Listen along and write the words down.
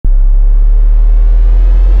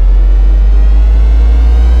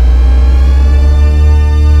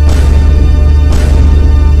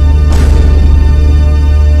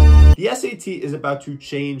about to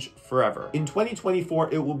change forever. In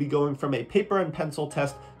 2024, it will be going from a paper and pencil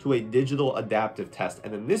test to a digital adaptive test.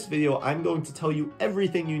 And in this video, I'm going to tell you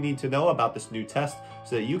everything you need to know about this new test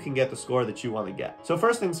so that you can get the score that you want to get. So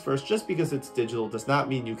first things first, just because it's digital does not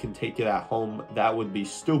mean you can take it at home. That would be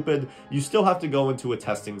stupid. You still have to go into a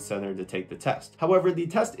testing center to take the test. However, the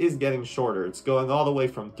test is getting shorter. It's going all the way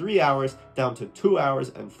from 3 hours down to 2 hours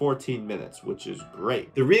and 14 minutes, which is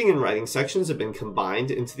great. The reading and writing sections have been combined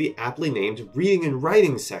into the aptly named reading and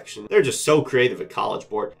writing section. They're just so creative at College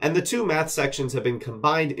Board. And the two math sections have been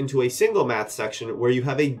combined into a single math section where you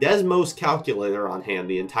have a Desmos calculator on hand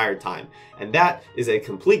the entire time. And that is a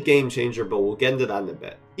complete game changer, but we'll get into that in a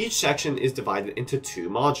bit. Each section is divided into 2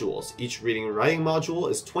 modules. Each reading and writing module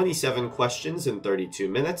is 27 questions in 32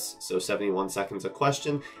 minutes, so 71 seconds a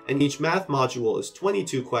question, and each math module is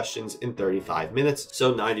 22 questions in 35 minutes,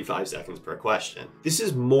 so 95 seconds per question. This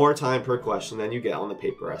is more time per question than you get on the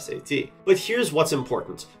paper SAT. But here's what's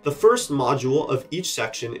important. The first module of each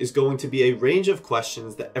section is going to be a range of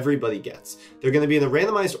questions that everybody gets. They're going to be in a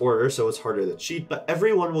randomized order, so it's harder to cheat, but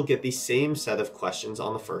everyone will get the same set of questions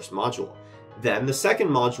on the first module. Then the second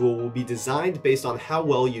module will be designed based on how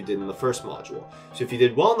well you did in the first module. So if you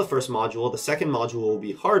did well in the first module, the second module will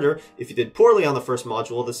be harder. If you did poorly on the first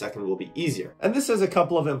module, the second will be easier. And this has a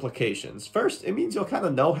couple of implications. First, it means you'll kind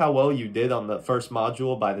of know how well you did on the first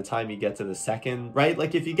module by the time you get to the second, right?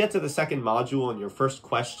 Like if you get to the second module and your first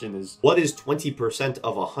question is, what is 20%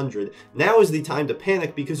 of 100? Now is the time to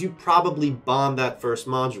panic because you probably bombed that first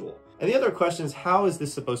module. And the other question is, how is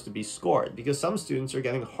this supposed to be scored? Because some students are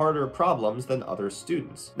getting harder problems than other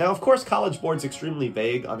students. Now, of course, College Board's extremely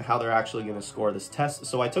vague on how they're actually going to score this test,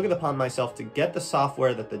 so I took it upon myself to get the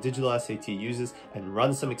software that the digital SAT uses and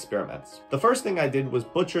run some experiments. The first thing I did was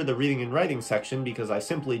butcher the reading and writing section because I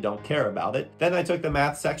simply don't care about it. Then I took the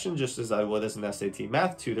math section just as I would as an SAT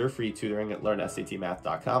math tutor, free tutoring at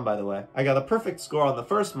learnsatmath.com, by the way. I got a perfect score on the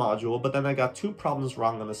first module, but then I got 2 problems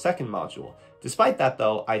wrong on the second module. Despite that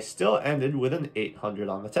though, I still ended with an 800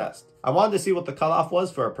 on the test. I wanted to see what the cutoff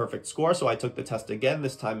was for a perfect score, so I took the test again,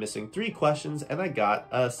 this time missing 3 questions, and I got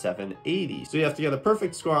a 780. So you have to get a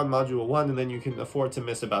perfect score on Module 1, and then you can afford to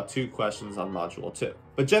miss about 2 questions on Module 2.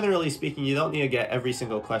 But generally speaking, you don't need to get every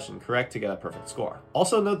single question correct to get a perfect score.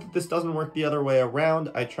 Also note that this doesn't work the other way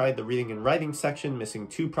around. I tried the reading and writing section, missing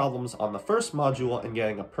 2 problems on the first module and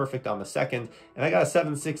getting a perfect on the second, and I got a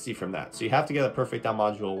 760 from that, so you have to get a perfect on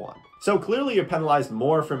Module 1. So clearly you're penalized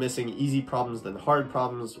more for missing easy problems than hard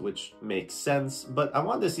problems, which makes sense, but I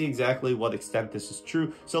wanted to see exactly what extent this is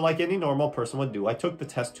true, so like any normal person would do, I took the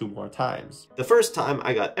test 2 more times. The first time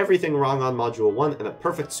I got everything wrong on Module 1 and a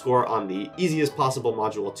perfect score on the easiest possible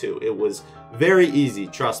Module 2. It was very easy,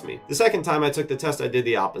 trust me. The second time I took the test, I did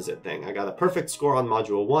the opposite thing. I got a perfect score on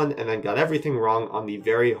Module 1 and then got everything wrong on the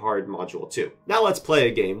very hard Module 2. Now let's play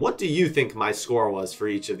a game. What do you think my score was for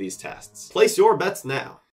each of these tests? Place your bets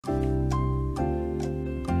now.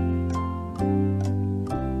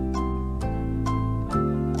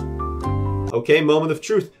 Okay, moment of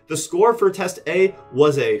truth. The score for test A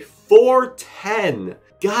was a 410.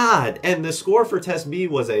 God, and the score for test B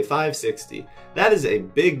was a 560. That is a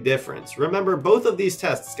big difference. Remember, both of these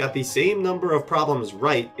tests got the same number of problems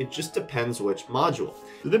right, it just depends which module.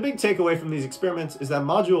 The big takeaway from these experiments is that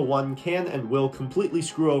Module 1 can and will completely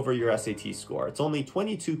screw over your SAT score. It's only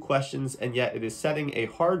 22 questions, and yet it is setting a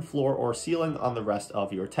hard floor or ceiling on the rest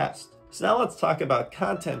of your test. So now let's talk about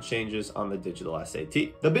content changes on the digital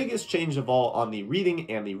SAT. The biggest change of all on the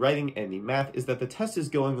reading and the writing and the math is that the test is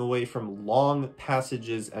going away from long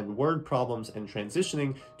passages and word problems and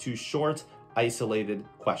transitioning to short, isolated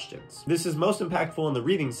questions. This is most impactful in the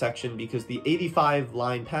reading section because the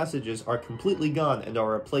 85-line passages are completely gone and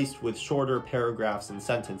are replaced with shorter paragraphs and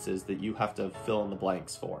sentences that you have to fill in the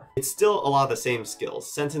blanks for. It's still a lot of the same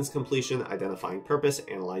skills: sentence completion, identifying purpose,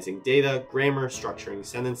 analyzing data, grammar, structuring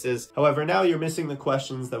sentences. However, now you're missing the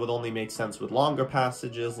questions that would only make sense with longer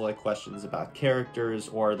passages, like questions about characters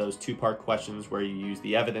or those 2-part questions where you use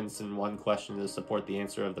the evidence in one question to support the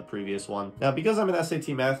answer of the previous one. Now, because I'm an SAT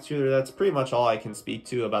math tutor, that's pretty much all I can speak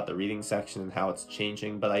to about the reading section and how it's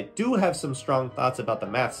changing, but I do have some strong thoughts about the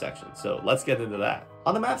math section, so let's get into that.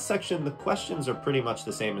 On the math section, the questions are pretty much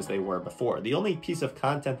the same as they were before. The only piece of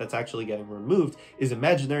content that's actually getting removed is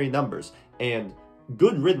imaginary numbers, and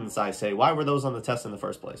good riddance, I say. Why were those on the test in the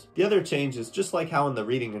first place? The other change is just like how in the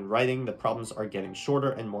reading and writing the problems are getting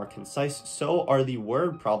shorter and more concise, so are the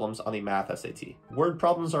word problems on the math SAT. Word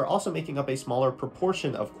problems are also making up a smaller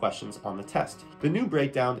proportion of questions on the test. The new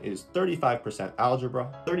breakdown is 35% algebra,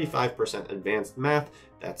 35% advanced math,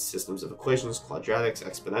 that's systems of equations, quadratics,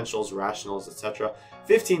 exponentials, rationals, etc.,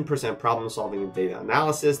 15% problem solving and data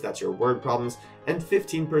analysis, that's your word problems, and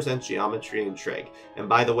 15% geometry and trig. And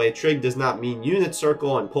by the way, trig does not mean unit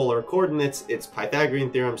circle and polar coordinates, it's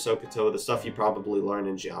Pythagorean theorem, SOHCAHTOA, the stuff you probably learn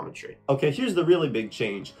in geometry. Okay, here's the really big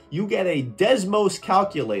change. You get a Desmos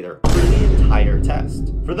calculator for the entire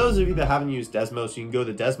test. For those of you that haven't used Desmos, you can go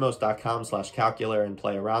to desmos.com/calculator and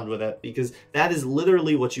play around with it, because that is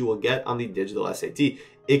literally what you will get on the digital SAT.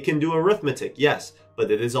 It can do arithmetic, yes, but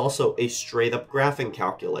it is also a straight up graphing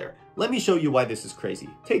calculator. Let me show you why this is crazy.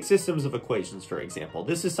 Take systems of equations, for example.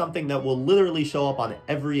 This is something that will literally show up on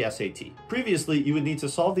every SAT. Previously, you would need to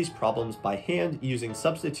solve these problems by hand using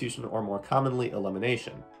substitution or more commonly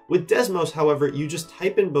elimination. With Desmos, however, you just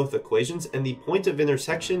type in both equations and the point of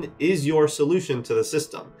intersection is your solution to the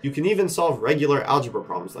system. You can even solve regular algebra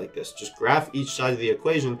problems like this. Just graph each side of the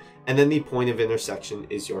equation and then the point of intersection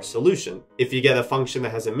is your solution. If you get a function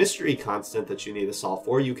that has a mystery constant that you need to solve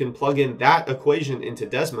for, you can plug in that equation into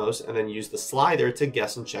Desmos and then use the slider to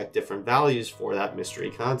guess and check different values for that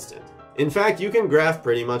mystery constant. In fact, you can graph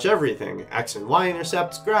pretty much everything. X and Y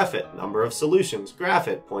intercepts, graph it. Number of solutions, graph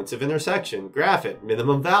it. Points of intersection, graph it.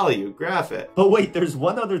 Minimum value, graph it. But wait, there's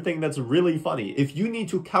one other thing that's really funny. If you need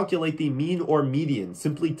to calculate the mean or median,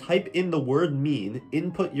 simply type in the word mean,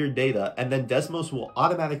 input your data, and then Desmos will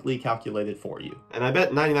automatically calculate it for you. And I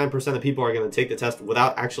bet 99% of people are going to take the test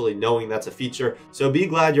without actually knowing that's a feature, so be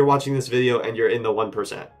glad you're watching this video and you're in the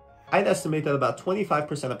 1%. I'd estimate that about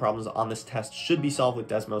 25% of problems on this test should be solved with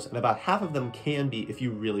Desmos, and about half of them can be if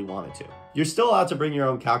you really wanted to. You're still allowed to bring your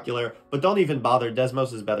own calculator, but don't even bother,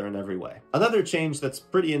 Desmos is better in every way. Another change that's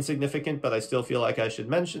pretty insignificant, but I still feel like I should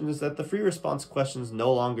mention, is that the free response questions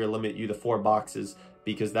no longer limit you to 4 boxes,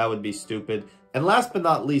 because that would be stupid. And last but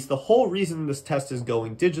not least, the whole reason this test is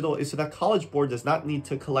going digital is so that College Board does not need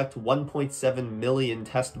to collect 1.7 million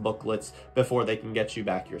test booklets before they can get you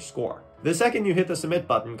back your score. The second you hit the submit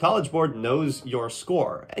button, College Board knows your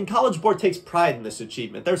score. And College Board takes pride in this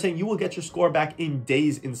achievement. They're saying you will get your score back in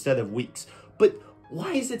days instead of weeks. But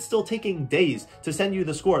why is it still taking days to send you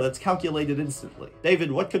the score that's calculated instantly? David,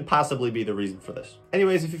 what could possibly be the reason for this?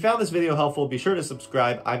 Anyways, if you found this video helpful, be sure to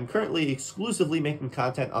subscribe. I'm currently exclusively making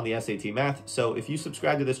content on the SAT Math, so if you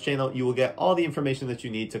subscribe to this channel, you will get all the information that you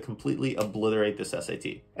need to completely obliterate this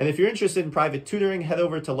SAT. And if you're interested in private tutoring, head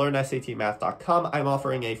over to learnsatmath.com. I'm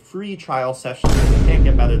offering a free trial session, and you can't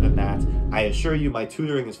get better than that. I assure you my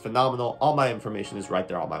tutoring is phenomenal. All my information is right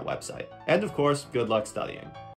there on my website. And of course, good luck studying.